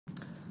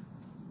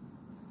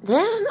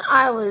Then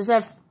I was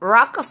at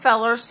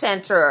Rockefeller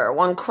Center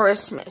one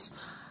Christmas.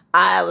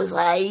 I was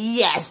like,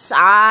 yes,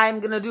 I'm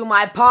going to do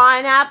my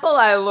pineapple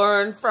I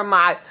learned from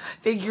my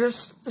figure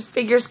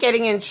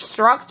skating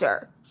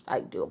instructor. I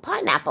do a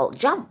pineapple,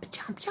 jump,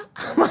 jump, jump.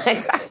 I'm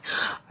like,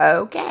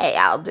 okay,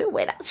 I'll do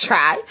it. I'll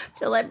try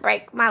till I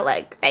break my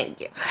leg.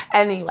 Thank you.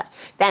 Anyway,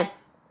 then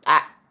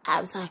I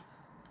was like,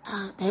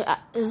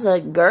 this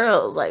like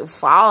girl's like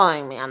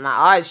following me on the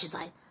ice.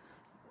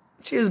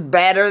 She was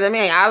better than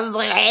me. I was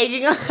like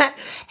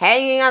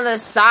hanging on the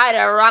side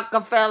of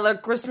Rockefeller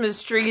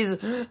Christmas trees,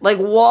 like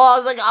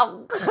walls, like,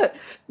 oh,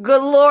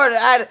 good Lord.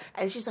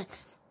 And she's like,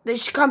 then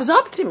she comes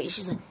up to me.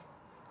 She's like,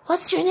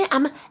 what's your name?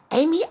 I'm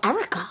Amy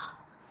Erica.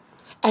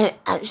 And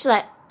she's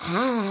like,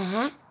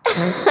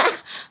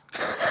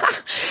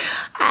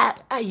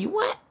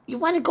 you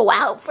want to go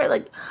out for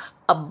like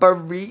a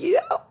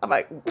burrito? I'm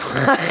like,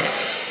 what?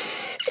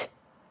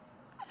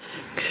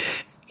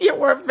 You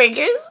wear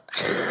figures?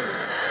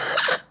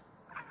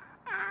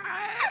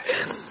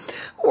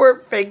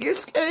 We're figure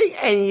skating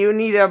and you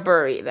need a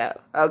burrito.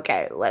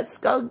 Okay, let's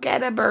go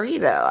get a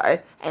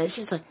burrito. And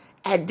she's like,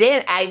 and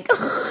then I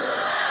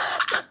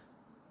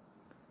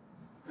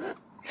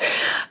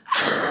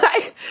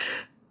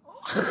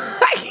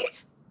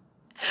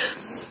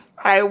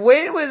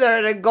went with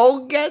her to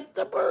go get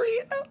the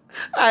burrito.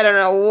 I don't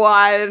know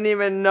why. I didn't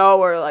even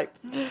know her. Like,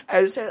 I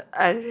was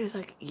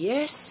like,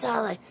 you're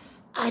so like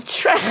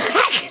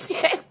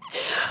attractive.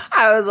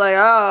 I was like,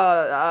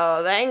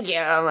 oh, thank you.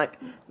 I'm like,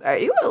 are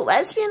you a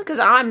lesbian? Because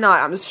I'm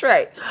not. I'm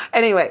straight.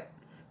 Anyway,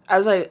 I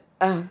was like,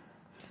 I'm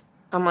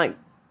like,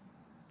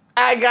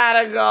 I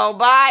gotta go.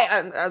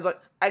 Bye. I was like,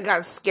 I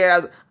got scared. I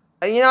was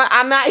like, you know what?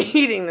 I'm not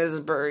eating this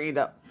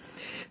burrito.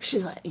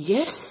 She's like,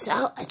 you're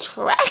so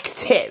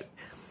attractive.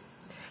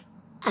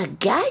 I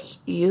got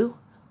you.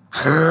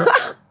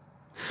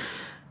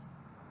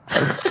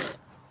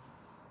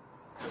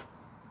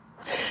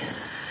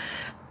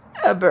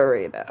 A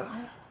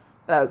burrito.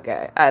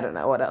 Okay, I don't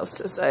know what else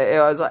to say. It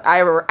was like,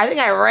 I think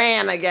I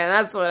ran again.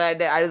 That's what I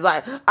did. I was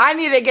like, I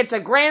need to get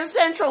to Grand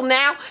Central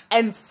now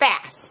and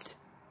fast.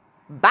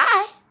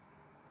 Bye.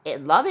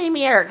 And love,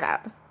 Amy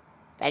Erica.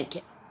 Thank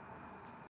you.